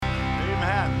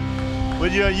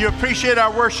Would you appreciate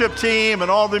our worship team and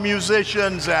all the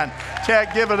musicians, and Ted,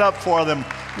 give it up for them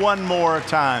one more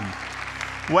time.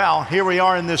 Well, here we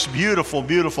are in this beautiful,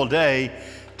 beautiful day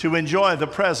to enjoy the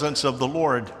presence of the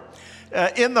Lord.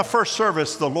 In the first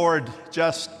service, the Lord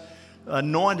just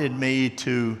anointed me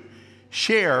to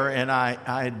share, and I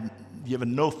had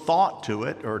given no thought to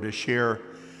it or to share,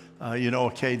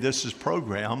 okay, this is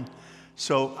program.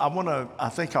 So I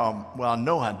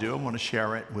know I do. I want to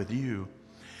share it with you.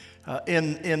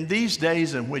 In these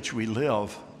days in which we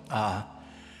live,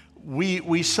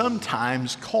 we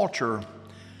sometimes, culture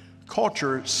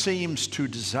seems to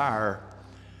desire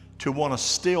to want to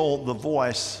still the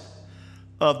voice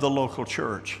of the local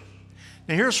church.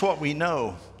 Now here's what we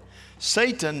know.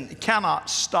 Satan cannot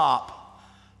stop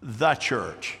the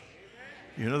church.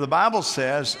 The Bible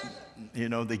says,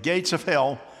 the gates of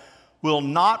hell will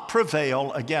not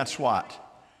prevail against what?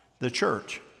 The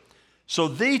church. So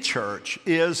the church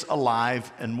is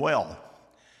alive and well.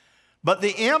 But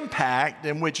the impact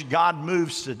in which God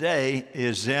moves today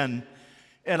is in,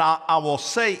 and I will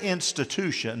say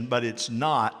institution, but it's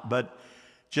not, but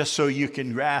just so you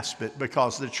can grasp it,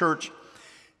 because the church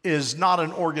is not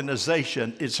an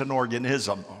organization, it's an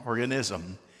organism.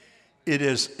 It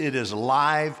is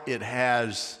live,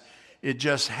 it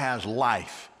just has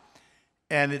life.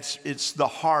 And it's the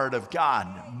heart of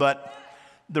God. But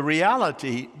the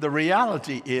reality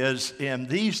is, in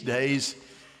these days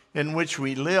in which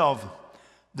we live,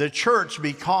 the church,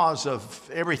 because of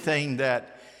everything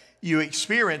that you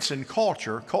experience in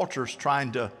culture's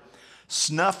trying to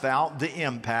snuff out the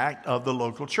impact of the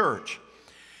local church.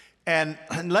 And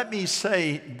let me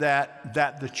say that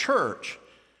the church,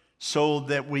 so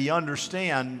that we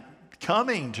understand,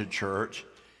 coming to church,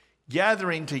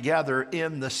 gathering together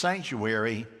in the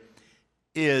sanctuary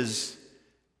is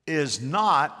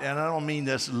not, and I don't mean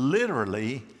this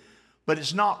literally, but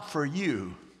it's not for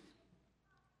you.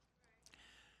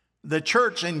 The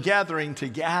church in gathering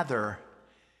together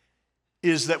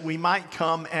is that we might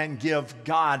come and give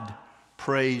God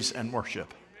praise and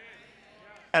worship.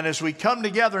 And as we come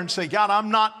together and say, God,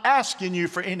 I'm not asking you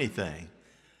for anything.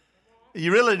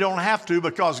 You really don't have to,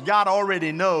 because God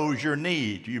already knows your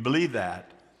need. You believe that?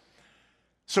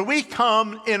 So we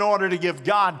come in order to give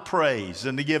God praise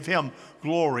and to give him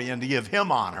glory and to give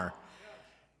him honor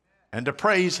and to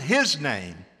praise his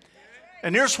name.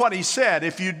 And here's what he said.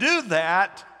 If you do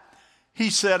that, he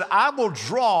said, I will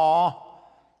draw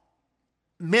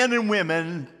men and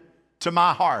women to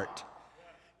my heart.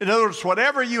 In other words,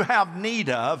 whatever you have need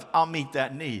of, I'll meet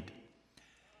that need.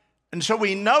 And so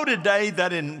we know today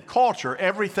that in culture,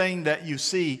 everything that you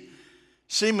see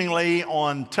seemingly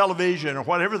on television or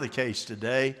whatever the case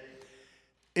today,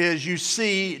 is you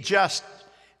see just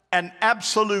an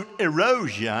absolute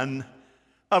erosion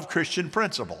of Christian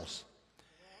principles.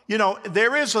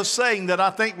 There is a saying that I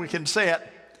think we can say it,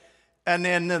 and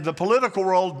then the political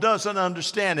world doesn't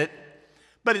understand it,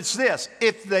 but it's this: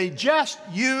 if they just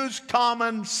use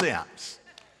common sense.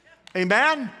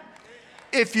 Amen?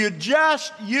 If you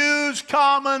just use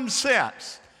common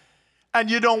sense, and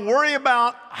you don't worry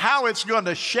about how it's going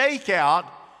to shake out,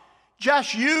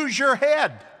 just use your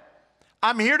head.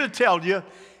 I'm here to tell you,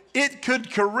 it could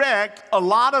correct a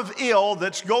lot of ill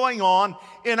that's going on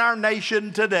in our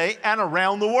nation today and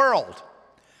around the world.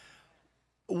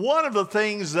 One of the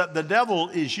things that the devil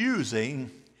is using,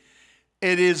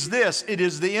 it is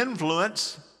the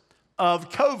influence of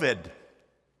COVID.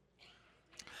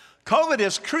 COVID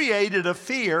has created a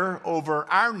fear over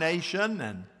our nation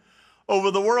and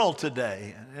over the world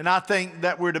today. And I think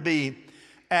that we're to be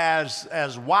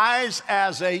as wise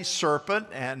as a serpent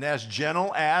and as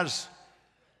gentle as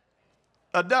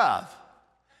a dove.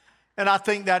 And I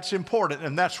think that's important,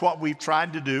 and that's what we've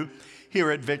tried to do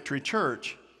here at Victory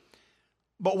Church.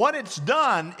 But what it's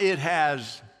done, it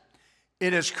has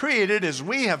created, as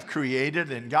we have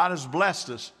created, and God has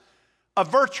blessed us, a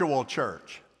virtual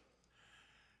church.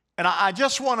 And I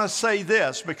just want to say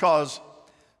this, because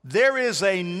there is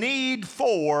a need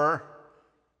for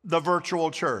the virtual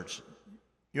church.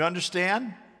 You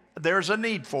understand? There's a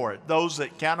need for it, those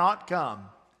that cannot come.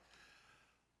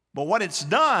 But what it's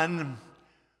done,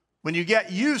 when you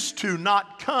get used to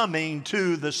not coming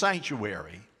to the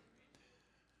sanctuary,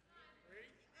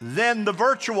 then the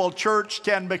virtual church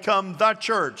can become the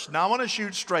church. Now I want to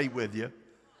shoot straight with you.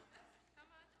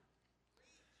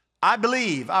 I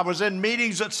believe I was in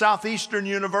meetings at Southeastern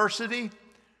University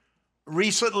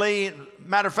recently.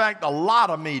 Matter of fact, a lot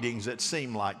of meetings, it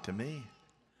seemed like to me.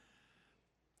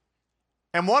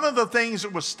 And one of the things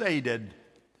that was stated,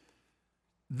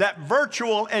 that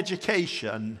virtual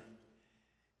education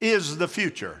is the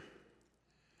future.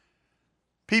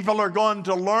 People are going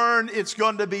to learn it's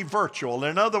going to be virtual.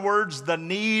 In other words, the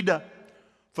need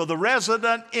for the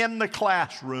resident in the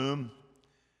classroom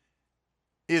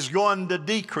is going to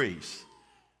decrease.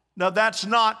 Now, that's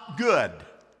not good.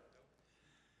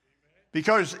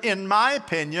 Because in my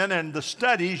opinion and the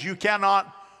studies, you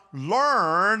cannot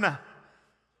learn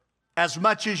as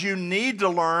much as you need to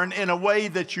learn in a way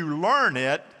that you learn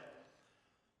it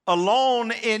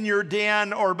alone in your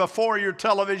den or before your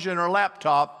television or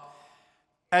laptop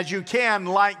as you can,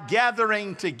 like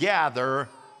gathering together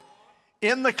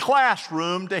in the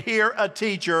classroom to hear a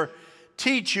teacher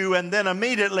teach you and then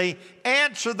immediately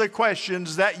answer the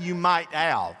questions that you might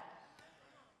have.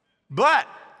 But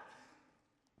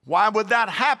why would that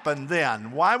happen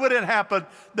then? Why would it happen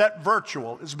that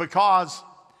virtual? It's because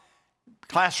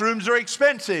classrooms are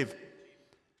expensive.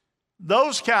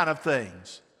 Those kind of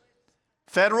things.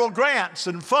 Federal grants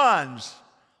and funds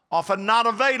often not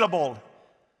available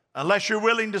unless you're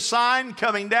willing to sign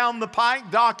coming down the pike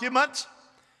documents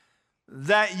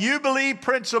that you believe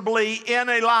principally in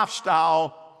a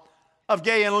lifestyle of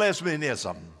gay and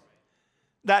lesbianism.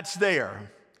 That's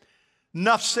there.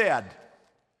 Enough said.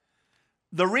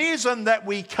 The reason that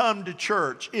we come to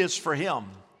church is for Him.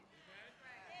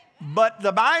 But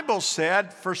the Bible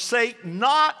said, forsake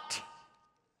not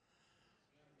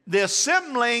the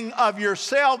assembling of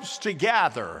yourselves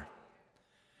together.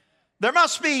 There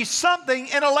must be something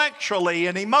intellectually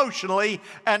and emotionally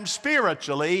and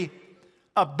spiritually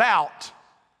about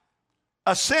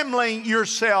assembling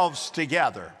yourselves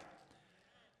together.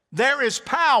 There is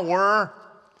power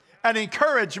and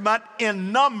encouragement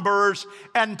in numbers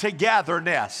and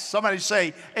togetherness. Somebody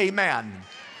say amen.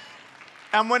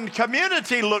 And when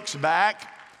community looks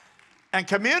back and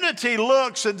community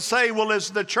looks and say, well,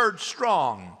 is the church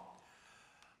strong?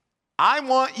 I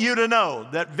want you to know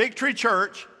that Victory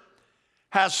Church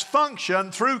has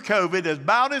functioned through COVID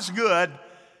about as good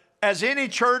as any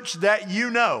church that you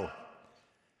know.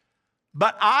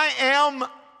 But I am,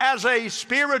 as a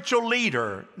spiritual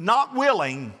leader, not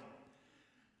willing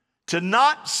to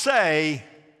not say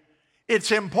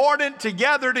it's important to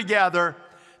gather together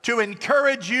to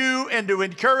encourage you and to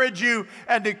encourage you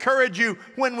and to encourage you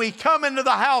when we come into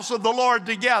the house of the Lord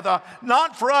together,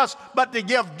 not for us, but to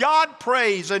give God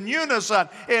praise in unison,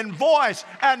 in voice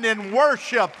and in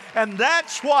worship. And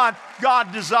that's what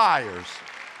God desires.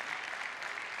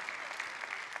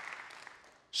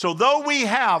 So though we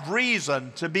have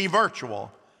reason to be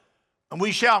virtual, and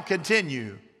we shall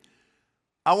continue,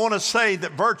 I want to say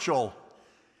that virtual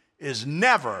is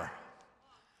never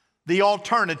the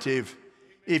alternative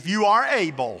if you are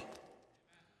able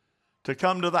to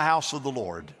come to the house of the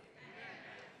Lord.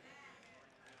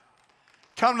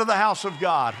 Come to the house of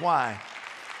God. Why?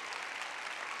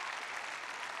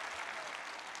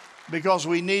 Because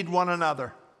we need one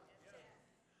another.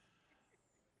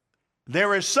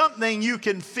 There is something you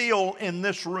can feel in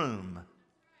this room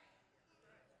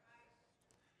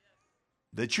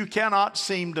that you cannot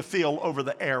seem to feel over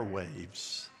the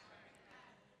airwaves.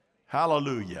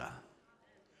 Hallelujah.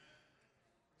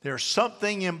 There's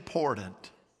something important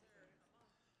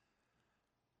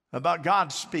about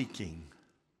God speaking.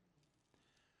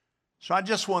 So I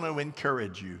just want to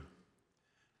encourage you.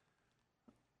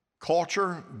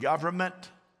 Culture,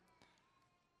 government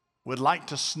would like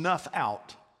to snuff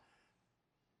out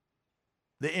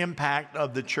the impact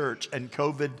of the church, and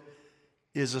COVID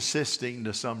is assisting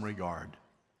to some regard.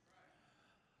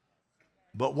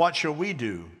 But what shall we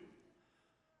do?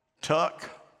 Tuck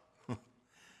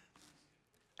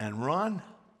and run?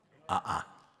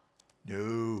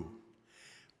 No.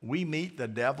 We meet the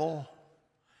devil.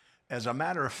 As a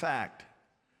matter of fact,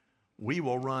 we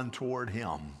will run toward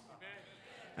him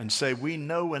and say, we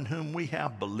know in whom we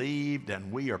have believed,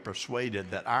 and we are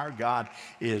persuaded that our God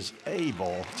is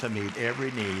able to meet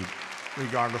every need,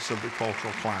 regardless of the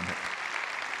cultural climate.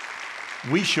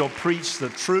 We shall preach the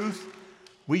truth.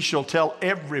 We shall tell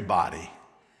everybody.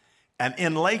 And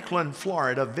in Lakeland,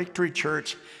 Florida, Victory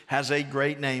Church has a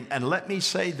great name. And let me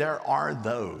say, there are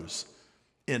those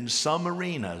in some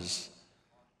arenas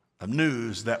of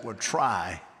news that would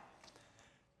try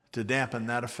to dampen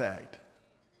that effect.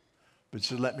 But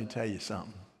just let me tell you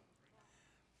something.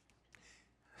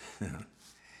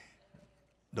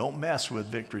 Don't mess with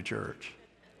Victory Church,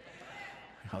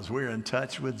 because we're in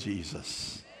touch with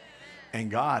Jesus, and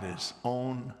God is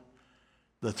on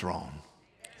the throne.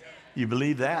 You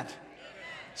believe that?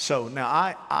 So now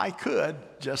I could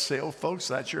just say, oh, folks,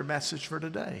 that's your message for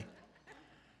today.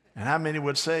 And how many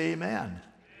would say amen?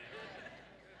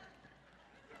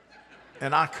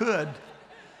 And I could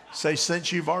say,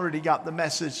 since you've already got the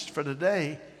message for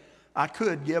today, I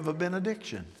could give a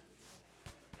benediction.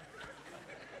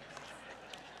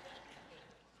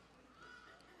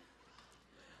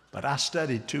 but I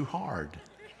studied too hard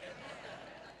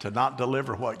to not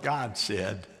deliver what God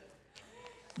said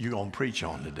you're going to preach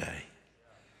on today.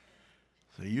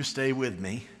 So you stay with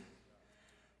me.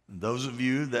 Those of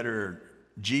you that are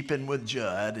jeeping with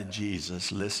Judd and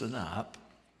Jesus, listen up.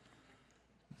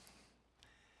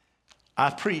 I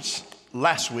preached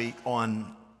last week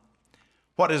on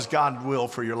what is God's will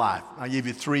for your life. I gave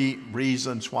you 3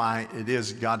 reasons why it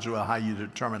is God's will, how you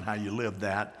determine how you live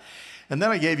that. And then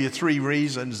I gave you 3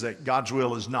 reasons that God's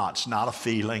will is not. It's not a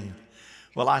feeling.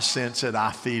 Well, I sense it,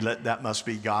 I feel it, that must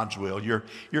be God's will.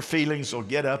 Your feelings will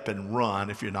get up and run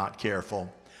if you're not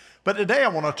careful. But today I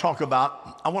want to talk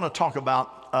about,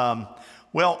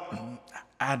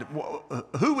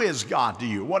 who is God to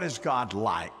you? What is God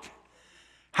like?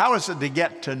 How is it to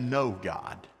get to know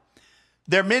God?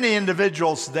 There are many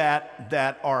individuals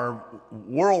that are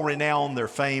world-renowned, they're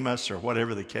famous or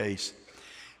whatever the case.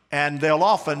 And they'll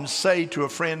often say to a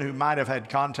friend who might have had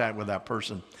contact with that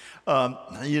person,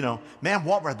 man,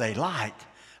 what were they like?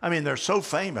 I mean, they're so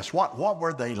famous. What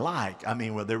were they like? I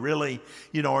mean, were they really,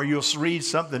 or you'll read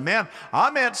something, man,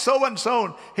 I met so-and-so,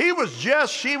 and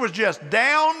she was just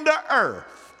down to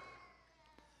earth.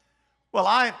 Well,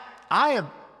 I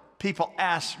have people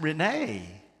ask Renee,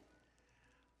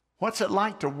 what's it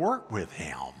like to work with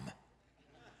him?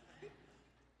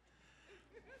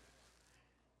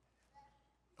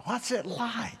 What's it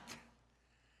like?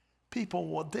 People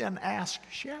will then ask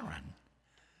Sharon,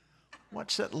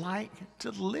 what's it like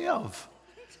to live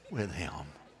with him?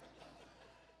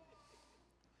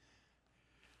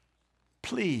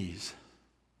 Please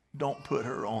don't put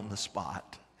her on the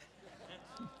spot.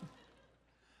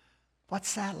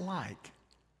 What's that like?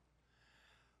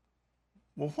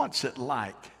 Well, what's it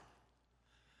like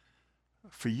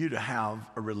for you to have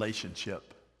a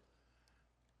relationship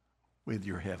with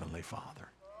your Heavenly Father?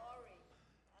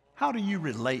 How do you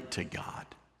relate to God?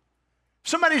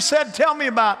 Somebody said, tell me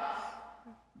about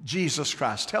Jesus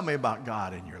Christ. Tell me about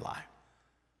God in your life.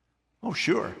 Oh,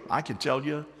 sure, I can tell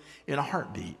you in a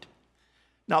heartbeat.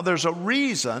 Now, there's a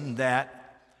reason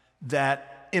that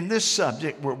in this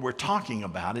subject we're talking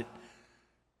about it,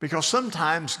 because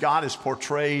sometimes God is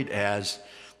portrayed as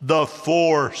the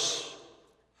force.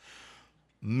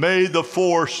 May the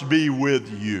force be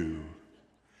with you.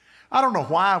 I don't know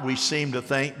why we seem to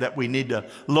think that we need to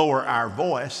lower our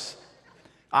voice.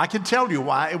 I can tell you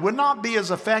why. It would not be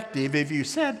as effective if you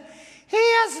said, He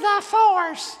is the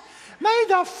force. May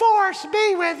the force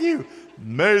be with you.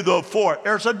 May the force.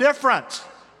 There's a difference.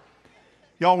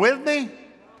 Y'all with me?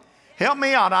 Help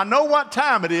me out. I know what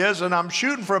time it is, and I'm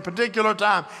shooting for a particular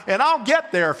time, and I'll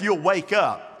get there if you'll wake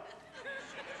up.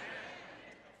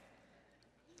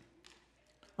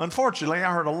 Unfortunately,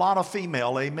 I heard a lot of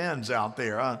female amens out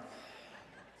there.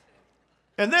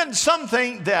 And then some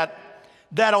think that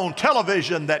on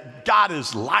television that God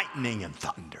is lightning and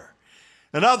thunder.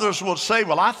 And others will say,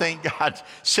 well, I think God's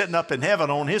sitting up in heaven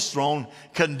on his throne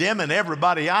condemning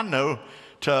everybody I know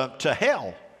to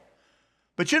hell.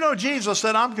 But Jesus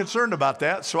said, I'm concerned about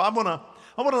that, so I want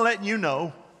to let you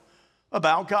know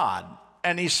about God.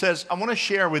 And he says, I want to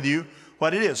share with you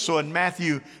what it is. So in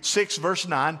Matthew 6, verse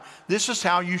 9, this is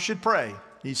how you should pray.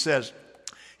 He says,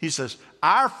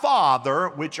 Our Father,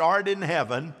 which art in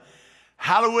heaven,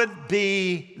 hallowed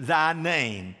be thy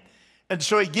name. And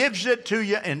so he gives it to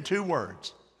you in 2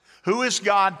 words. Who is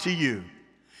God to you?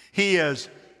 He is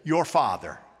your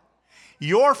Father.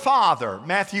 Your Father.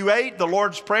 Matthew 8, the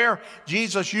Lord's Prayer,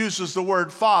 Jesus uses the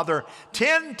word Father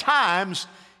 10 times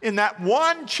in that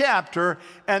one chapter,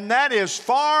 and that is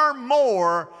far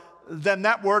more than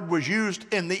that word was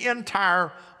used in the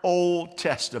entire Old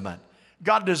Testament.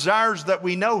 God desires that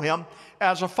we know him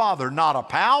as a Father, not a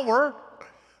power,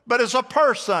 but as a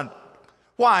person.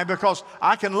 Why? Because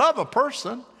I can love a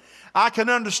person, I can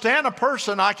understand a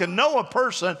person, I can know a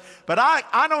person, but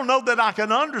I don't know that I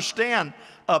can understand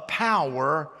a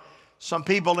power. Some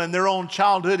people in their own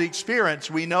childhood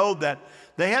experience, we know that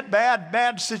they had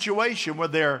bad situation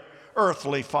with their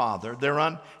earthly father. They're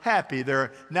unhappy.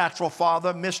 Their natural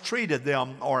father mistreated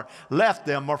them or left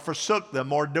them or forsook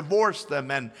them or divorced them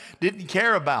and didn't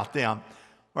care about them.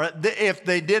 Or if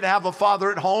they did have a father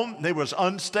at home, they was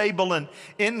unstable and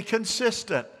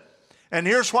inconsistent. And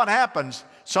here's what happens.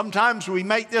 Sometimes we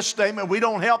make this statement, we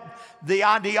don't help the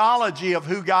ideology of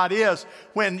who God is.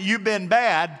 When you've been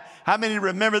bad, how many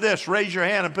remember this? Raise your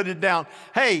hand and put it down.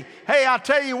 Hey, I'll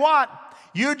tell you what,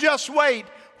 you just wait.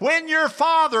 When your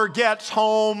father gets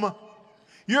home,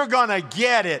 you're going to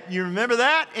get it. You remember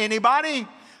that? Anybody?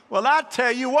 Well, I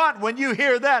tell you what, when you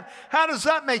hear that, how does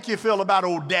that make you feel about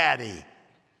old daddy?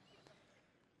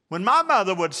 When my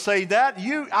mother would say that,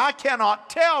 I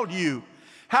cannot tell you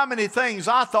how many things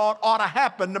I thought ought to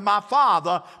happen to my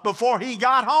father before he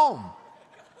got home.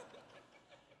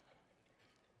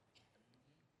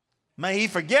 May he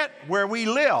forget where we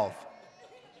live.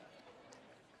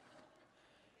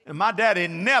 And my daddy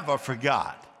never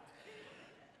forgot.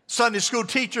 Sunday school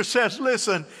teacher says,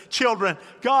 listen, children,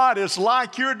 God is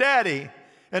like your daddy.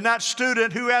 And that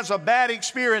student who has a bad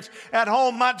experience at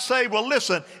home might say, well,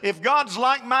 listen, if God's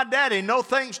like my daddy, no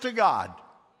thanks to God.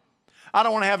 I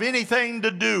don't want to have anything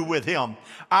to do with him.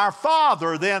 Our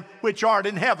Father then, which art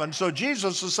in heaven. So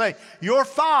Jesus is saying, your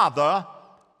Father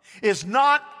is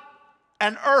not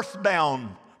an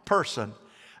earthbound person.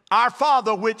 Our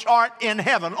Father which art in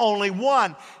heaven, only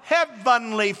one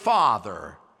heavenly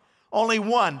Father. Only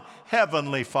one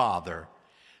heavenly Father.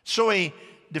 So he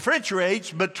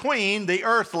differentiates between the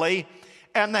earthly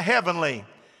and the heavenly.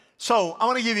 So I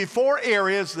want to give you 4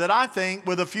 areas that I think,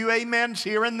 with a few amens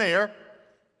here and there,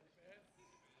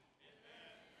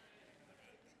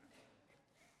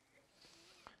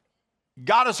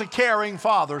 God is a caring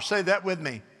Father. Say that with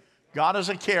me. God is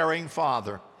a caring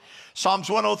Father. Psalms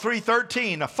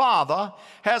 103:13, a father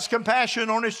has compassion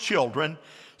on his children,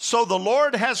 so the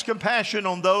Lord has compassion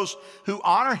on those who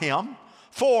honor him,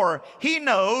 for he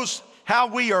knows how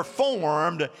we are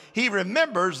formed. He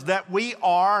remembers that we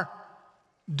are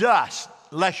dust,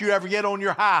 unless you ever get on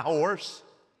your high horse,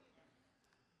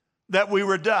 that we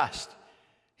were dust.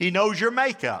 He knows your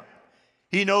makeup.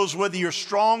 He knows whether you're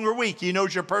strong or weak. He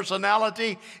knows your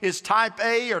personality is type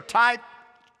A or type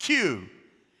Q.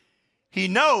 He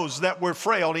knows that we're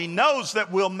frail. He knows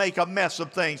that we'll make a mess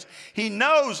of things. He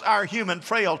knows our human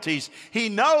frailties. He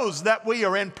knows that we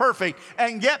are imperfect.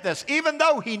 And get this, even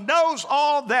though he knows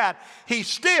all that, he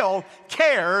still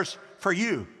cares for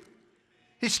you.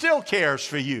 He still cares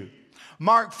for you.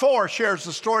 Mark 4 shares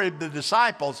the story of the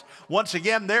disciples. Once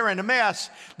again, they're in a mess.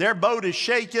 Their boat is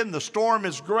shaking. The storm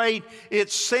is great.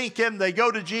 It's sinking. They go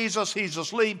to Jesus. He's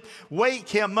asleep. Wake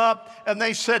him up. And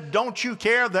they said, don't you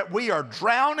care that we are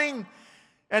drowning?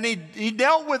 And he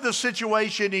dealt with the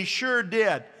situation. He sure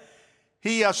did.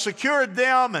 He secured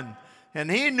them, and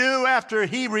he knew after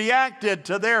he reacted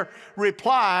to their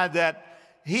reply that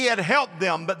he had helped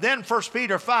them. But then 1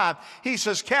 Peter 5, he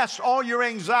says, cast all your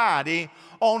anxiety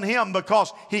on him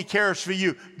because he cares for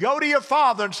you. Go to your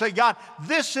Father and say, God,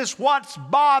 this is what's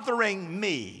bothering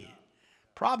me.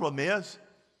 Problem is,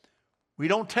 we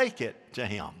don't take it to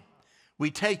him. We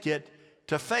take it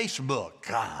to Facebook.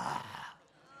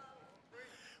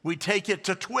 We take it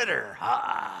to Twitter.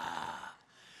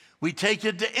 We take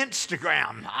it to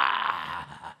Instagram.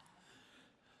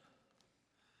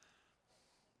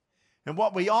 And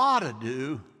what we ought to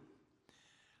do,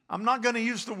 I'm not going to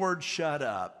use the word shut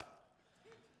up,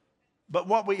 but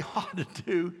what we ought to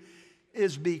do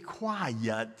is be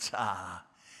quiet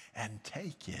and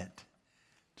take it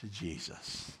to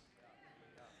Jesus.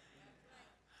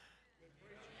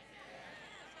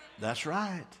 That's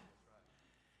right.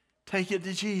 Take it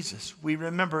to Jesus. We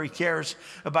remember he cares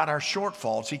about our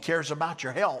shortfalls. He cares about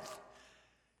your health.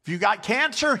 If you got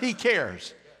cancer, he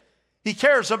cares. He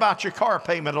cares about your car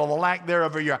payment or the lack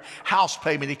thereof, or your house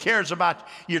payment. He cares about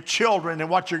your children and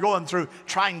what you're going through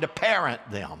trying to parent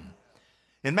them.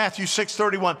 In Matthew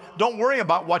 6:31, don't worry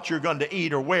about what you're going to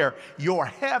eat or wear. Your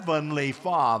heavenly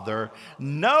Father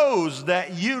knows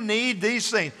that you need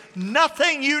these things.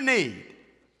 Nothing you need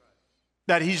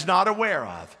that he's not aware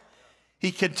of.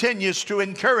 He continues to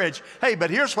encourage, hey, but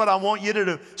here's what I want you to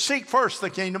do. Seek first the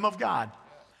kingdom of God.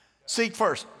 Seek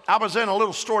first. I was in a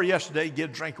little store yesterday, get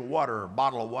a drink of water or a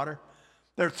bottle of water.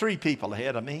 There are 3 people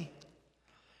ahead of me.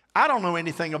 I don't know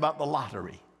anything about the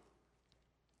lottery.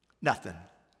 Nothing.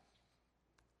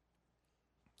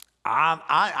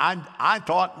 I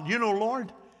thought, you know,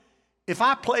 Lord, if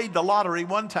I played the lottery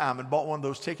one time and bought one of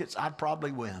those tickets, I'd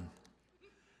probably win.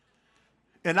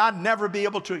 And I'd never be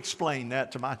able to explain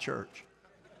that to my church.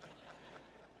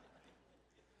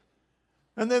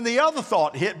 And then the other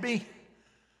thought hit me.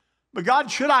 But God,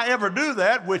 should I ever do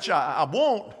that, which I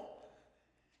won't,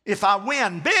 if I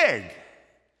win big?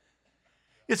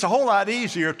 It's a whole lot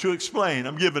easier to explain.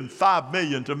 I'm giving $5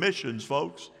 million to missions,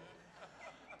 folks.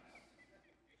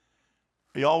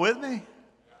 Are y'all with me?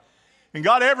 And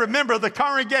God, every member of the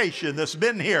congregation that's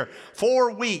been here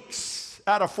 4 weeks,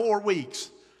 out of 4 weeks,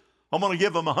 I'm going to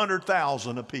give them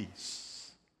 $100,000 apiece.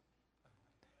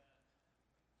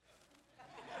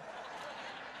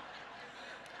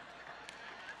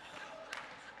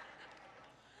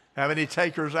 Have any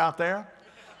takers out there?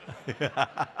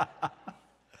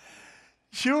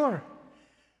 Sure.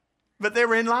 But they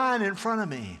were in line in front of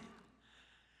me.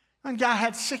 One guy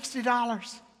had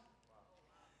 $60.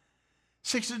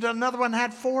 Another one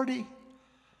had $40.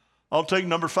 I'll take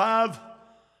number 5.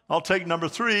 I'll take number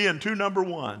 3 and 2 number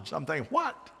 1s. I'm thinking,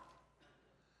 what?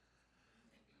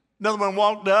 Another one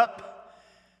walked up.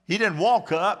 He didn't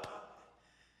walk up.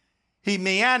 He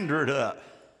meandered up.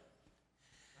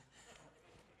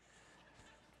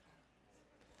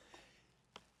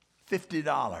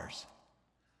 $50.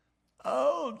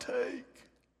 I'll take.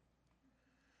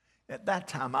 At that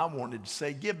time, I wanted to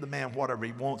say, give the man whatever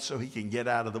he wants so he can get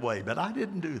out of the way. But I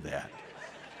didn't do that.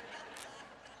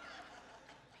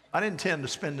 I didn't intend to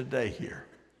spend a day here.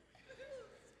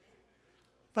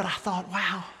 But I thought,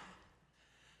 wow,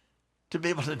 to be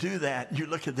able to do that, you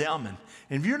look at them, and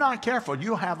if you're not careful,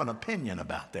 you'll have an opinion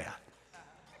about that.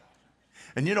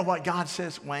 And you know what God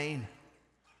says, Wayne?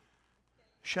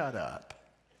 Shut up.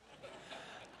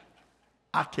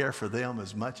 I care for them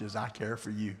as much as I care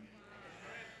for you.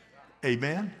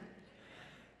 Amen?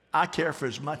 I care for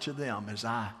as much of them as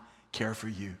I care for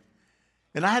you.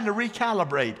 And I had to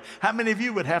recalibrate. How many of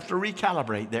you would have to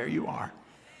recalibrate? There you are.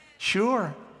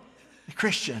 Sure.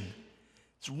 Christian,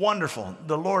 it's wonderful.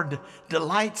 The Lord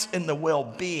delights in the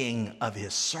well-being of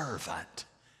his servant.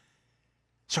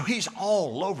 So he's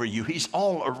all over you. He's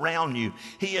all around you.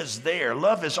 He is there.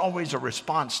 Love is always a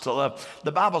response to love.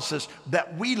 The Bible says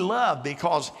that we love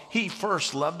because he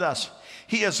first loved us.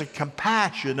 He is a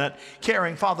compassionate,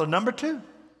 caring Father. Number 2.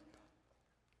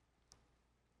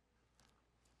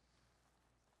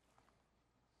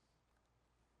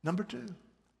 Number 2.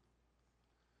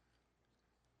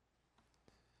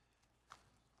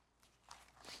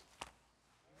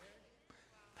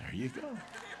 There you go.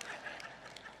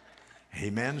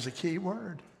 Amen is a key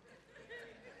word.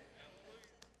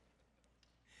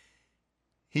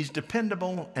 He's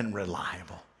dependable and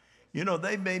reliable. You know,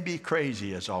 they may be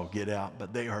crazy as all get out,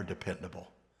 but they are dependable.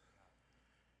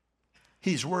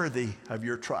 He's worthy of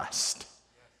your trust.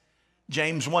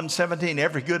 James 1:17,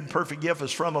 every good and perfect gift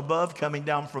is from above, coming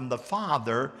down from the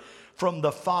Father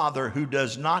who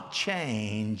does not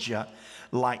change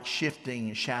like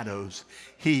shifting shadows.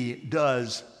 He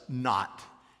does not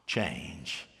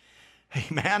change.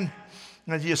 Amen.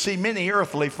 As you see, many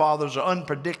earthly fathers are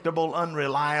unpredictable,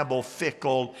 unreliable,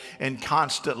 fickle, and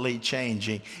constantly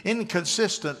changing.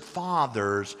 Inconsistent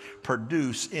fathers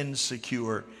produce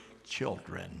insecure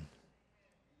children.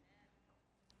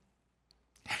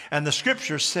 And the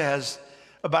scripture says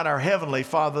about our Heavenly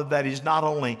Father that he's not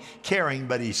only caring,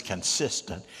 but he's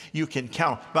consistent. You can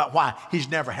count. But why? He's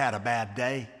never had a bad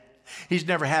day. He's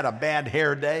never had a bad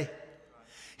hair day.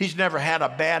 He's never had a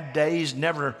bad day. He's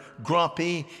never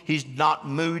grumpy. He's not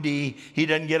moody. He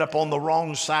doesn't get up on the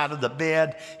wrong side of the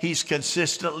bed. He's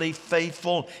consistently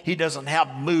faithful. He doesn't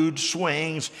have mood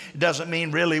swings. It doesn't mean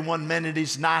really 1 minute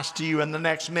he's nice to you and the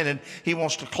next minute he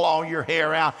wants to claw your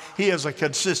hair out. He is a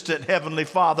consistent Heavenly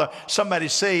Father. Somebody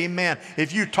say amen.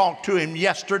 If you talked to him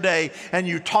yesterday and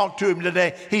you talk to him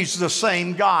today, he's the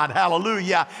same God.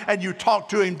 Hallelujah. And you talk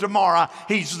to him tomorrow,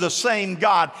 he's the same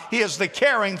God. He is the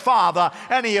caring Father,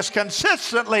 and he is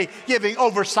consistently giving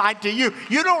oversight to you.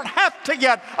 You don't have to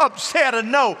get upset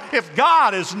and know if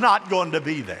God is not going to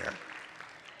be there.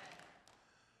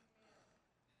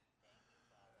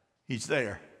 He's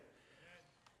there.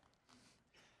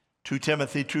 2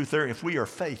 Timothy 2:30, if we are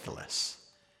faithless,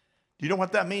 do you know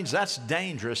what that means? That's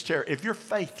dangerous territory. If you're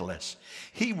faithless,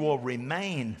 he will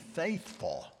remain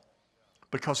faithful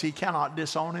because he cannot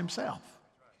disown himself.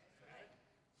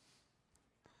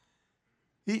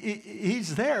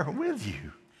 He's there with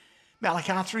you.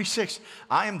 Malachi 3:6,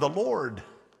 I am the Lord,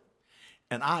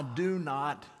 and I do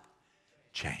not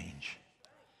change.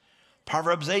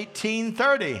 Proverbs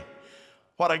 18:30,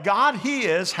 what a God he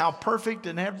is, how perfect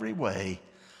in every way.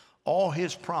 All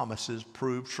his promises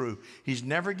prove true. He's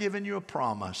never given you a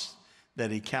promise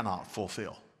that he cannot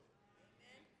fulfill.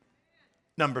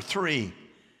 Number 3,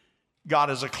 God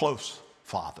is a close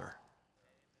Father.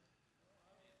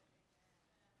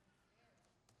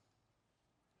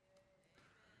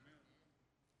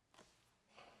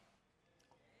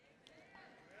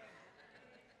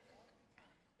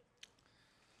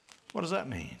 What does that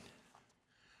mean?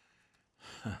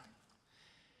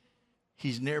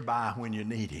 He's nearby when you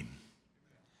need him.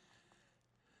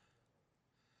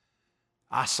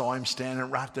 I saw him standing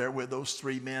right there with those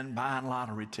 3 men buying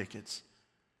lottery tickets.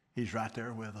 He's right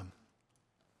there with them.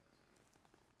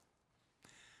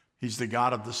 He's the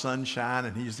God of the sunshine,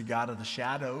 and he's the God of the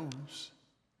shadows.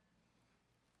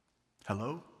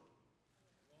 Hello?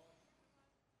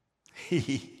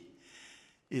 He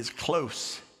is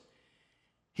close.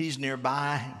 He's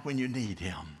nearby when you need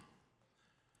him.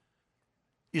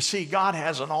 You see, God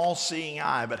has an all-seeing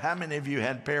eye, but how many of you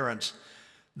had parents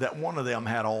that one of them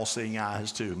had all-seeing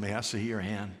eyes too? May I see your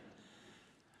hand?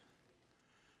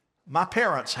 My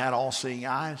parents had all-seeing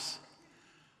eyes,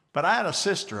 but I had a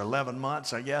sister, 11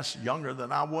 months, I guess, younger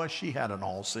than I was. She had an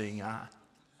all-seeing eye.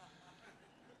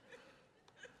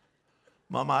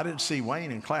 Mama, I didn't see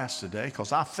Wayne in class today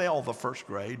because I failed the first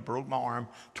grade, broke my arm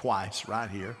twice right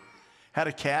here. Had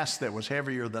a cast that was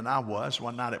heavier than I was.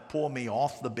 One night it pulled me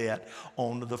off the bed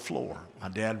onto the floor. My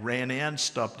dad ran in,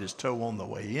 stubbed his toe on the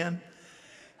way in.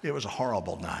 It was a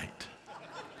horrible night.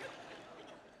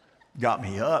 Got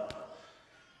me up.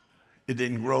 It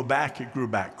didn't grow back. It grew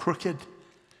back crooked.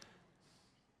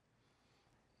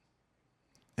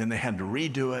 And they had to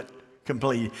redo it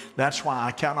completely. That's why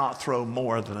I cannot throw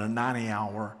more than a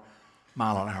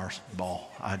 90-mile-an-hour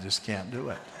ball. I just can't do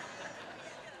it.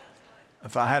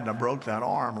 If I hadn't broke that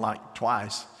arm like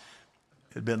twice,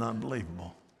 it'd been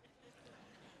unbelievable.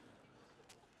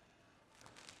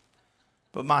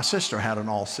 But my sister had an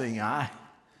all-seeing eye.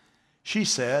 She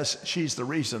says she's the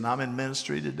reason I'm in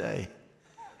ministry today.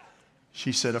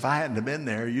 She said, if I hadn't have been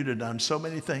there, you'd have done so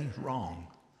many things wrong.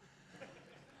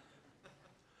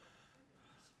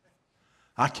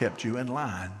 I kept you in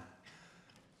line.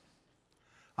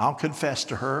 I'll confess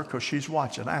to her because she's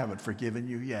watching. I haven't forgiven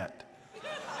you yet.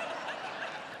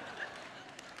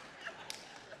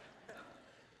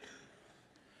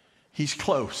 He's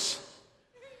close.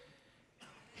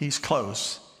 He's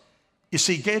close. You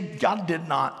see, God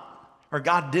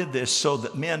did this so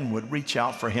that men would reach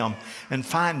out for him and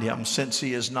find him, since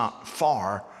he is not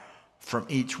far from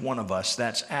each one of us.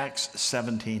 That's Acts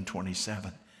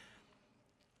 17:27.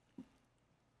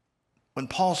 When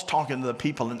Paul's talking to the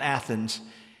people in Athens,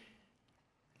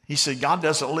 he said, God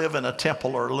doesn't live in a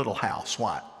temple or a little house.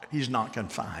 Why? He's not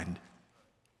confined.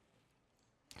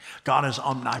 God is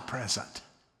omnipresent.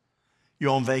 You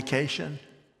on vacation?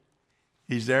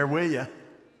 He's there with you.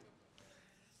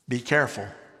 Be careful.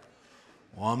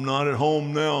 Well, I'm not at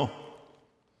home now.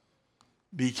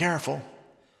 Be careful.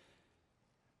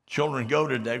 Children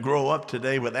grow up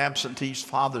today with absentee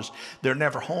fathers. They're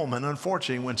never home. And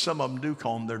unfortunately, when some of them do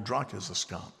come home, they're drunk as a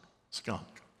skunk.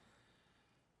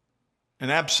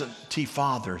 And absentee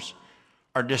fathers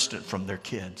are distant from their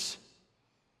kids.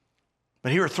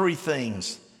 But here are three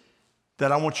things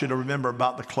that I want you to remember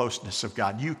about the closeness of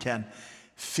God. You can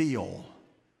feel.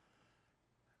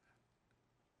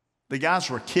 The guys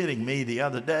were kidding me the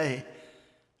other day,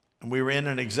 and we were in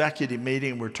an executive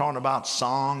meeting. We were talking about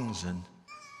songs, and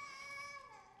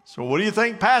so what do you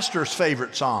think pastor's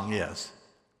favorite song is?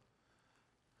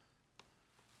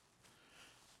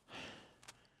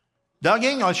 Doug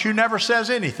English, who never says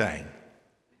anything,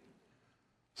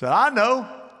 said, I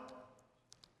know.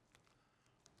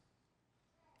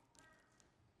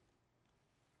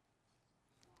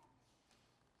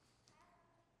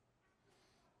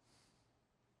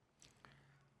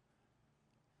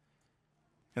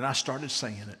 And I started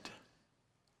singing it.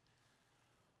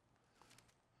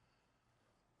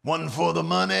 One for the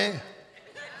money.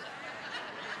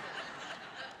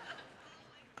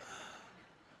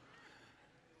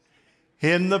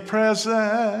 In the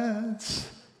presence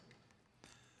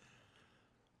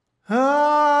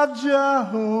of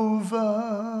Jehovah,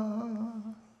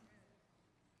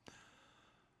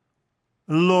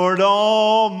 Lord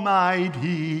Almighty,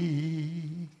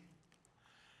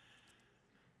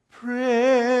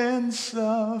 Prince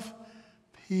of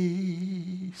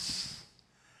Peace.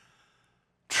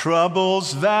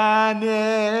 Troubles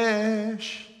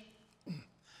vanish,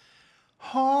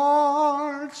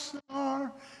 hearts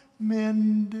are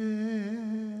mended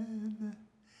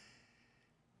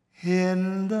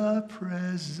in the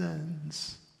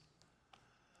presence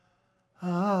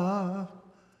of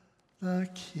the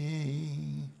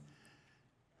King.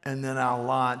 And then I'll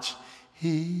launch,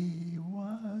 he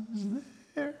was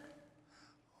there.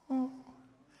 Oh,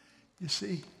 you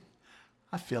see,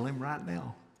 I feel him right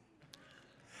now.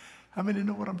 How many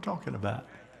know what I'm talking about?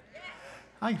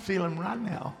 I can feel him right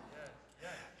now.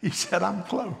 He said, I'm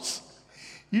close.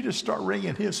 You just start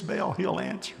ringing his bell, he'll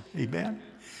answer. Amen.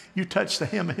 You touch the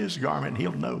hem of his garment,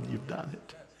 he'll know you've done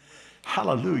it.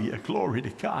 Hallelujah. Glory to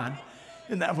God.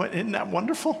 Isn't that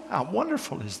wonderful? How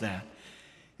wonderful is that?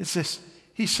 It's this,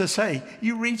 he says, hey,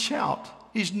 you reach out.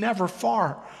 He's never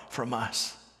far from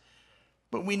us.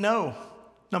 But we know,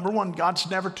 number one, God's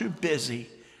never too busy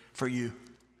for you.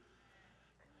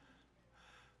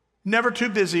 Never too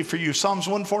busy for you. Psalms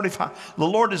 145. The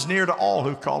Lord is near to all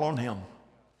who call on him.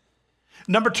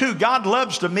 Number two, God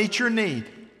loves to meet your need.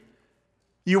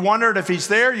 You wondered if he's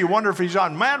there. You wonder if he's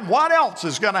on. Man, what else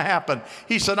is going to happen?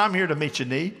 He said, I'm here to meet your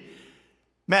need.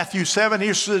 Matthew 7,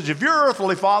 he says, if your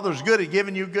earthly father is good at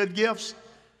giving you good gifts,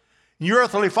 Your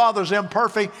earthly father's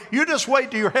imperfect. You just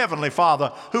wait till your heavenly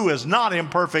Father, who is not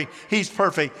imperfect. He's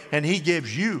perfect, and he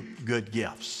gives you good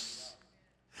gifts.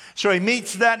 So he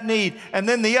meets that need. And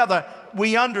then the other,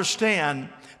 we understand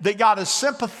that God is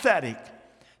sympathetic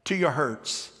to your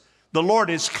hurts. The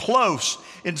Lord is close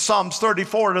in Psalms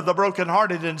 34 to the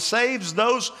brokenhearted and saves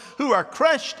those who are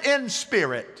crushed in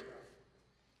spirit.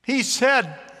 He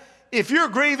said, if you're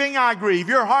grieving, I grieve.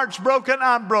 Your heart's broken,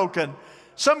 I'm broken.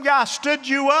 Some guy stood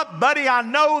you up, buddy, I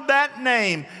know that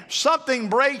name. Something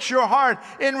breaks your heart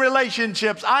in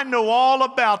relationships. I know all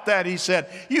about that, he said.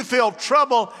 You feel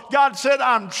trouble. God said,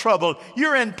 I'm troubled.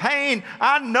 You're in pain.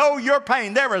 I know your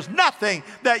pain. There is nothing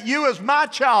that you as my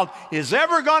child is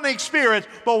ever going to experience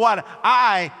but what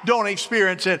I don't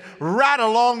experience it right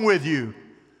along with you.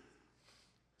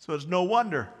 So it's no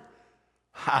wonder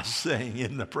I sing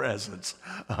in the presence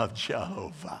of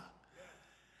Jehovah.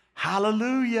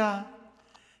 Hallelujah.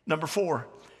 Number 4,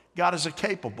 God is a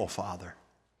capable Father.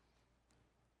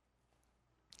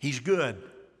 He's good.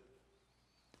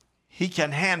 He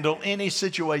can handle any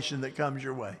situation that comes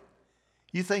your way.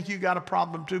 You think you got a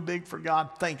problem too big for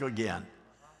God? Think again.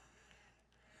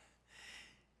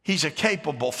 He's a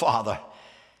capable Father.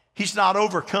 He's not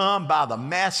overcome by the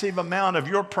massive amount of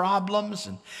your problems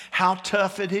and how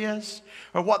tough it is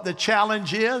or what the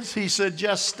challenge is. He said,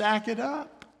 just stack it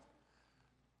up.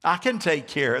 I can take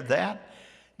care of that.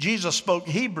 Jesus spoke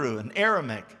Hebrew and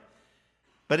Aramaic.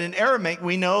 But in Aramaic,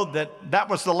 we know that that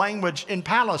was the language in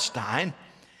Palestine.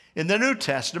 In the New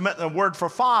Testament, the word for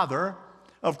father,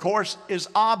 of course, is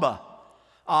Abba.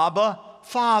 Abba,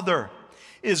 Father,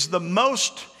 is the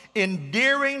most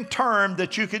endearing term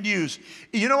that you could use.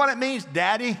 You know what it means?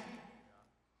 Daddy.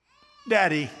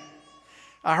 Daddy.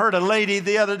 I heard a lady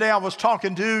the other day I was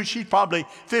talking to. She's probably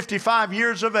 55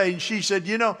 years of age. She said,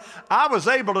 you know, I was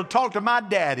able to talk to my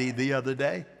daddy the other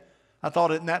day. I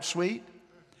thought, isn't that sweet?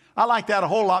 I like that a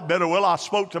whole lot better. Well, I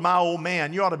spoke to my old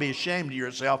man. You ought to be ashamed of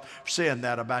yourself for saying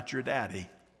that about your daddy.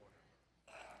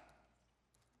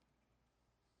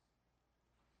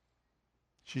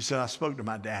 She said, I spoke to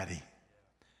my daddy.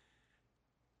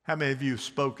 How many of you have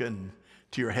spoken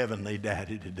to your heavenly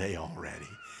daddy today already?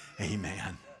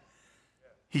 Amen.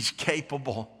 He's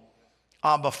capable.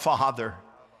 Abba, Father.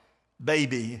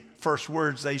 Baby, first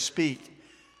words they speak.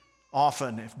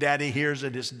 Often, if daddy hears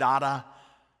it, it's Dada.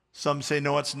 Some say,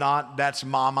 no, it's not. That's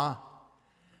Mama.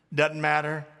 Doesn't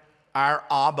matter. Our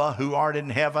Abba, who art in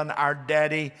heaven, our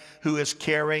daddy, who is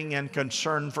caring and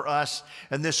concerned for us.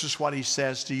 And this is what he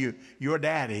says to you. Your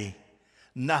daddy,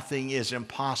 nothing is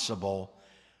impossible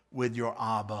with your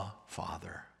Abba,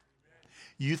 Father.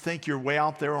 You think you're way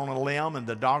out there on a limb and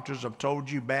the doctors have told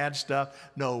you bad stuff?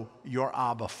 No, your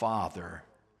Abba Father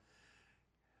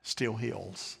still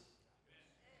heals.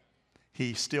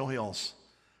 He still heals.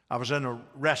 I was in a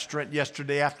restaurant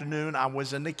yesterday afternoon. I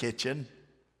was in the kitchen.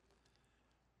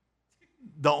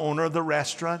 The owner of the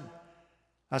restaurant,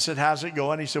 I said, how's it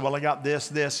going? He said, well, I got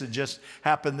this. It just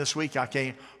happened this week. I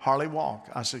can't hardly walk.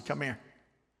 I said, come here.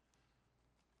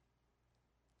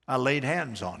 I laid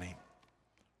hands on him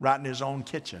right in his own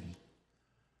kitchen.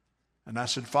 And I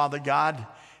said, Father God,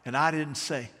 and I didn't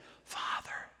say, Father,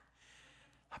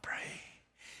 I pray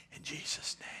in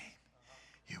Jesus' name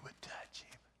you would touch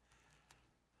him.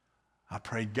 I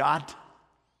prayed, God,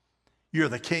 you're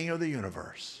the King of the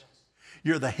universe.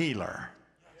 You're the healer.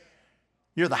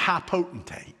 You're the high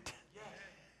potentate.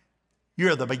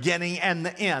 You're the beginning and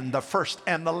the end, the first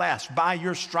and the last. By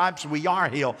your stripes we are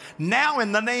healed. Now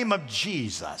in the name of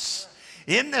Jesus,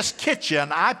 in this kitchen,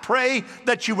 I pray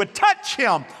that you would touch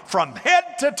him from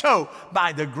head to toe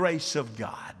by the grace of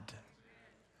God.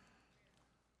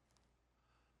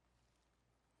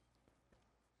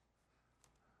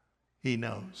 He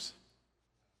knows.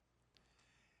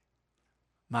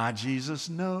 My Jesus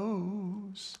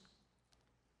knows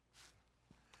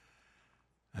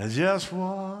just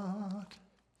what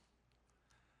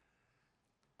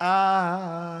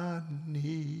I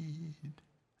need.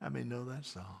 How many know that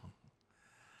song?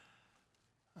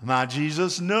 My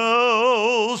Jesus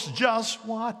knows just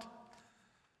what.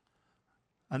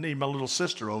 I need my little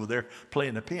sister over there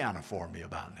playing the piano for me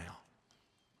about now.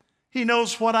 He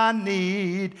knows what I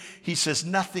need. He says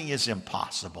nothing is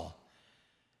impossible.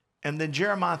 And then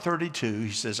Jeremiah 32,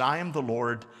 he says, I am the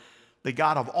Lord, the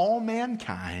God of all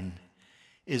mankind.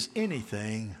 Is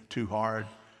anything too hard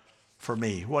for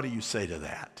me? What do you say to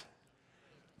that?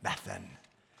 Nothing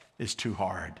is too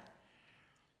hard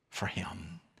for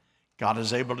him. God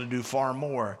is able to do far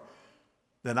more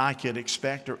than I could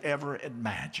expect or ever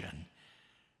imagine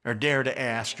or dare to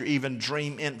ask or even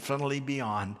dream infinitely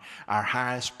beyond our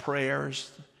highest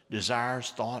prayers, desires,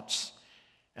 thoughts,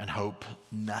 and hope,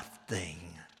 nothing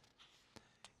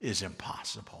is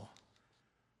impossible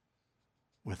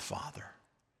with Father.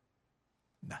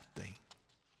 Nothing.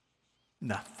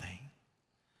 Nothing.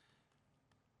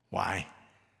 Why?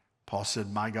 Paul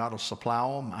said, my God will supply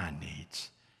all my needs.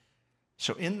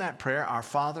 So in that prayer, our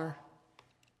Father,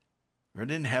 who art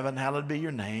in heaven, hallowed be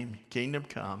your name. Kingdom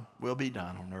come, will be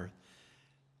done on earth.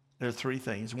 There are three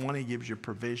things. One, he gives you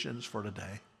provisions for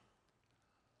today.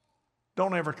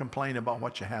 Don't ever complain about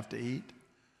what you have to eat.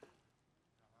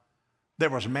 There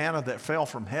was manna that fell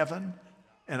from heaven,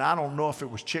 and I don't know if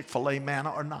it was Chick-fil-A manna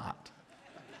or not.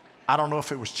 I don't know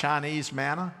if it was Chinese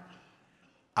manna.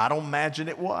 I don't imagine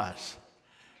it was.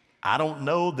 I don't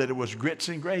know that it was grits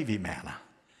and gravy manna.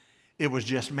 It was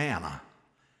just manna.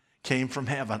 Came from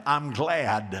heaven. I'm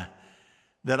glad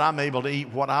that I'm able to eat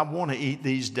what I want to eat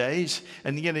these days.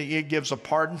 And again, it gives a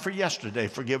pardon for yesterday.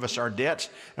 Forgive us our debts,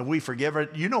 and we forgive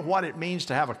it. You know what it means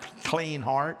to have a clean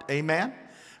heart? Amen?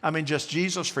 I mean, just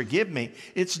Jesus, forgive me.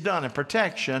 It's done. A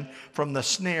protection from the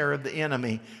snare of the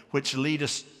enemy, which lead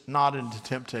us not into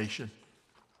temptation.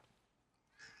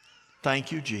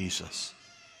 Thank you, Jesus,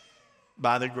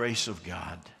 by the grace of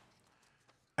God.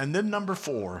 And then number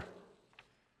 4,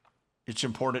 it's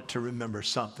important to remember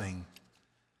something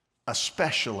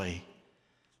especially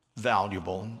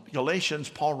valuable. Galatians,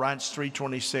 Paul writes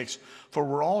 3:26, for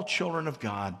we're all children of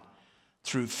God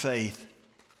through faith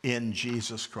in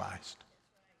Jesus Christ.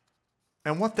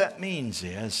 And what that means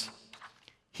is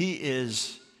he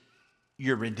is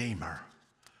your Redeemer,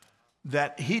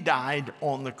 that he died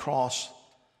on the cross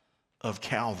of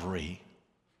Calvary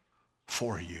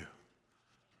for you,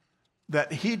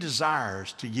 that he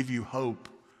desires to give you hope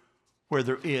where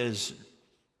there is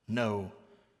no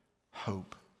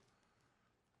hope.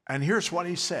 And here's what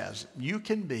he says. You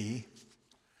can be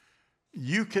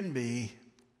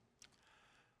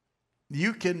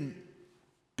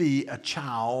a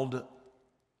child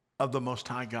of the Most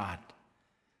High God.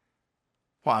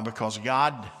 Why? Because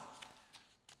God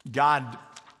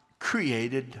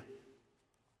created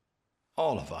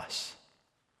all of us.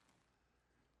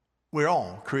 We're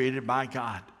all created by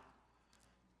God.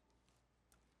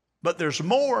 But there's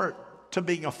more to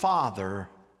being a father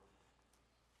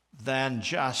than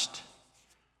just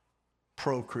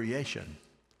procreation.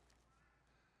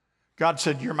 God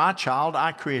said, you're my child.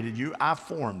 I created you. I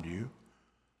formed you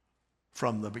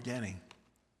from the beginning.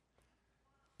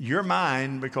 You're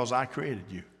mine because I created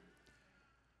you.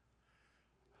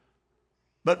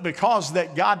 But because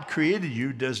that God created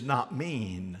you does not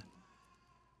mean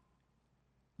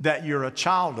that you're a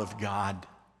child of God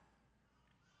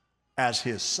as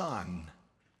his son.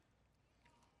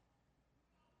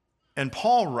 And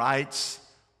Paul writes,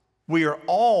 we are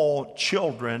all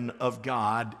children of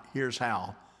God. Here's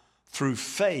how. Through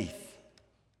faith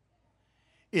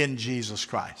in Jesus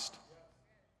Christ.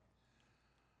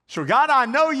 So God, I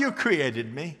know you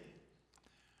created me,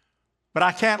 but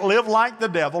I can't live like the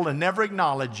devil and never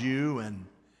acknowledge you, and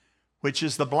which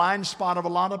is the blind spot of a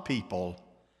lot of people.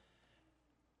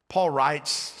 Paul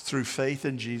writes, through faith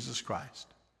in Jesus Christ.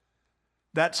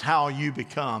 That's how you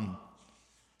become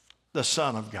the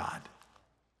Son of God.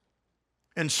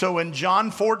 And so in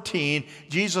John 14,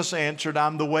 Jesus answered,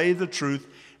 I'm the way, the truth,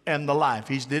 and the life.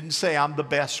 He didn't say I'm the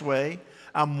best way.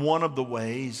 I'm one of the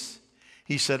ways.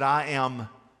 He said, I am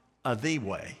the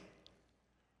way.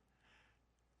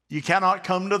 You cannot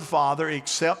come to the Father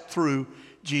except through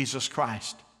Jesus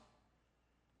Christ.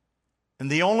 And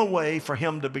the only way for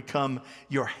him to become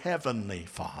your heavenly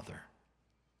Father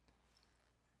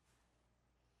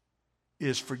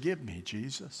is forgive me,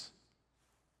 Jesus.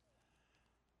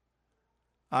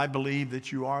 I believe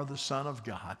that you are the Son of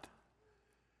God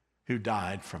who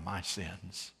died for my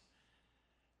sins.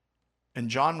 And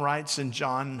John writes in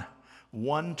John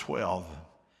 1:12,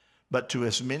 but to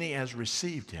as many as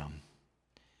received him,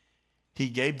 he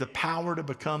gave the power to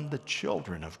become the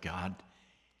children of God,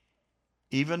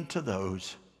 even to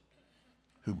those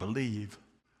who believe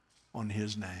on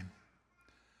his name.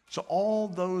 So all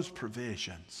those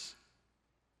provisions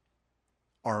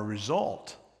are a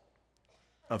result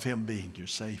of him being your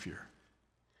Savior.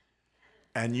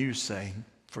 And you saying,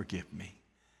 forgive me.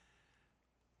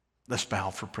 Let's bow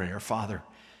for prayer. Father,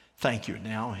 thank you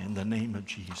now in the name of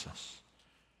Jesus.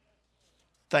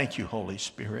 Thank you, Holy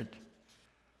Spirit,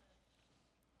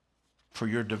 for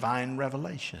your divine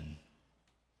revelation.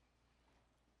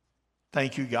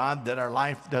 Thank you, God, that our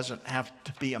life doesn't have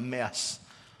to be a mess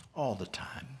all the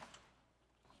time.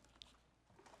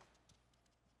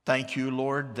 Thank you,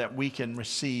 Lord, that we can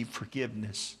receive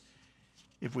forgiveness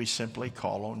if we simply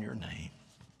call on your name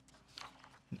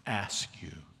and ask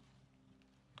you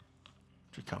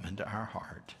to come into our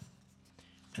heart.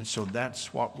 And so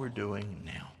that's what we're doing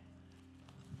now.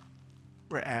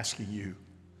 We're asking you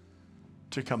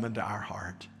to come into our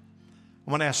heart.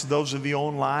 I want to ask those of you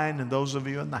online and those of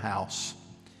you in the house,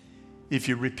 if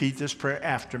you repeat this prayer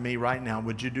after me right now,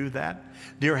 would you do that?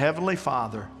 Dear Heavenly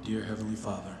Father. Dear Heavenly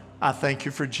Father. I thank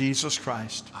you for Jesus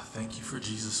Christ. I thank you for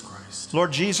Jesus Christ.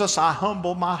 Lord Jesus, I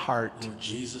humble my heart. Lord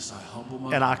Jesus, I humble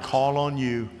my and heart. I call on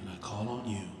you. And I call on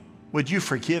you. Would you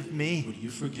forgive me? Would you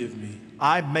forgive me?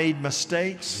 I've made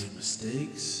mistakes. I've made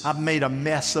mistakes. I've made a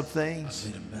mess of things.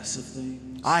 I've made a mess of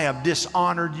things. I have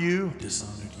dishonored you.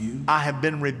 Dishonored you. I have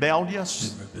been rebellious.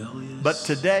 Been rebellious. But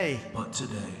today,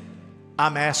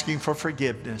 I'm asking for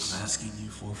forgiveness. I'm asking you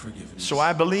for forgiveness. So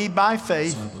I believe by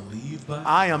faith. So I believe by faith.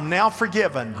 I am now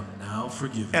forgiven. I'm now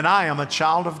forgiven. And I am a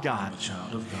child of God. I'm a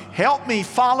child of God. Help me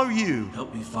follow you.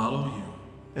 Help me follow you.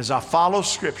 As I follow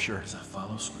Scripture. As I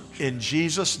follow Scripture. In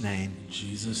Jesus' name. In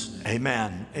Jesus' name.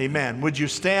 Amen. Amen. Would you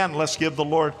stand? Let's give the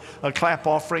Lord a clap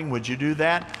offering. Would you do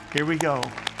that? Here we go.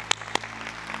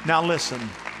 Now listen.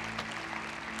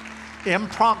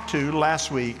 Impromptu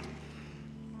last week,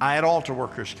 I had altar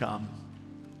workers come.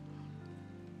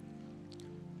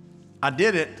 I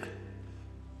did it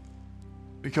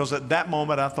because at that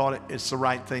moment I thought it's the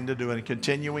right thing to do, and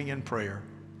continuing in prayer.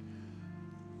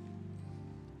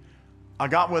 I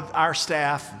got with our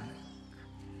staff,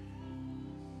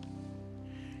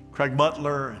 Craig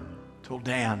Butler, and told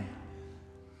Dan,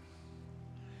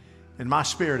 in my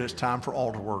spirit, it's time for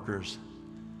altar workers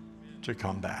to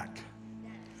come back.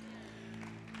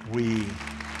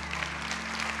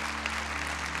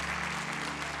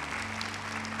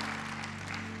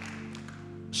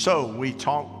 So we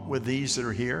talked with these that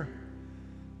are here,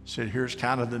 said, here's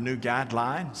kind of the new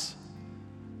guidelines.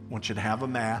 I want you to have a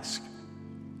mask.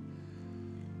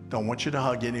 Don't want you to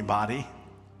hug anybody.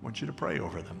 I want you to pray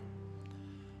over them.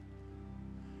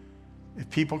 If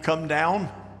people come down,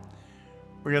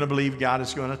 we're going to believe God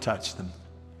is going to touch them.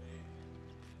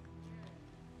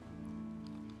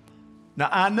 Now,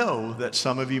 I know that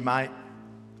some of you might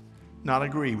not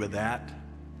agree with that,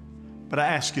 but I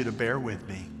ask you to bear with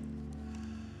me.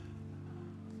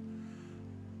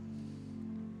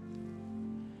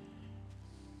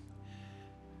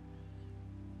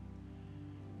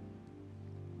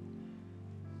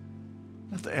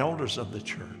 Let the elders of the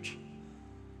church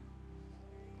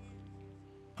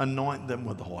anoint them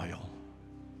with oil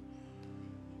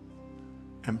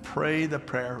and pray the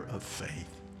prayer of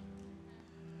faith,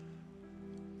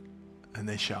 and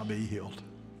they shall be healed.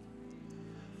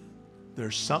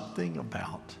 There's something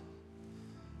about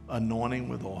anointing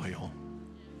with oil.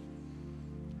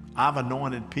 I've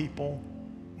anointed people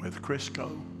with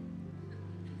Crisco,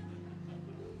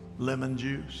 lemon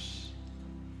juice,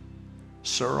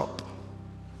 syrup.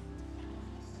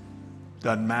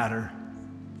 Doesn't matter.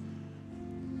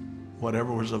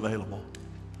 Whatever was available.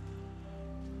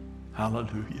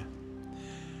 Hallelujah.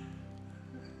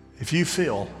 If you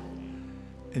feel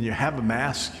and you have a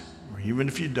mask, or even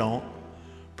if you don't,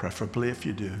 preferably if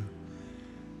you do,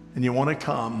 and you want to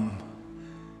come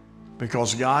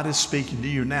because God is speaking to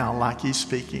you now like He's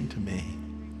speaking to me,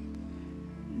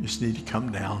 you just need to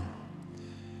come down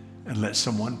and let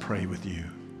someone pray with you.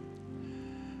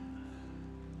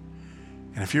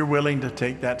 And if you're willing to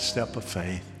take that step of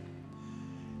faith,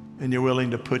 and you're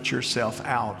willing to put yourself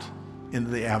out into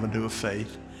the avenue of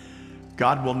faith,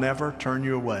 God will never turn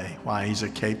you away. Why? He's a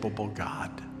capable God.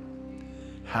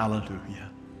 Hallelujah.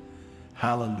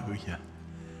 Hallelujah.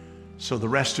 So the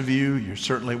rest of you, you're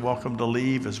certainly welcome to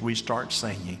leave as we start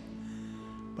singing.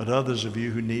 But others of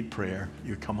you who need prayer,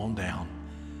 you come on down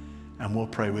and we'll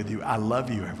pray with you. I love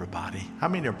you, everybody. How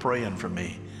many are praying for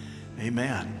me?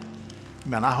 Amen.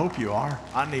 Man, I hope you are.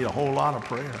 I need a whole lot of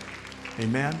prayer.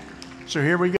 Amen. So here we go.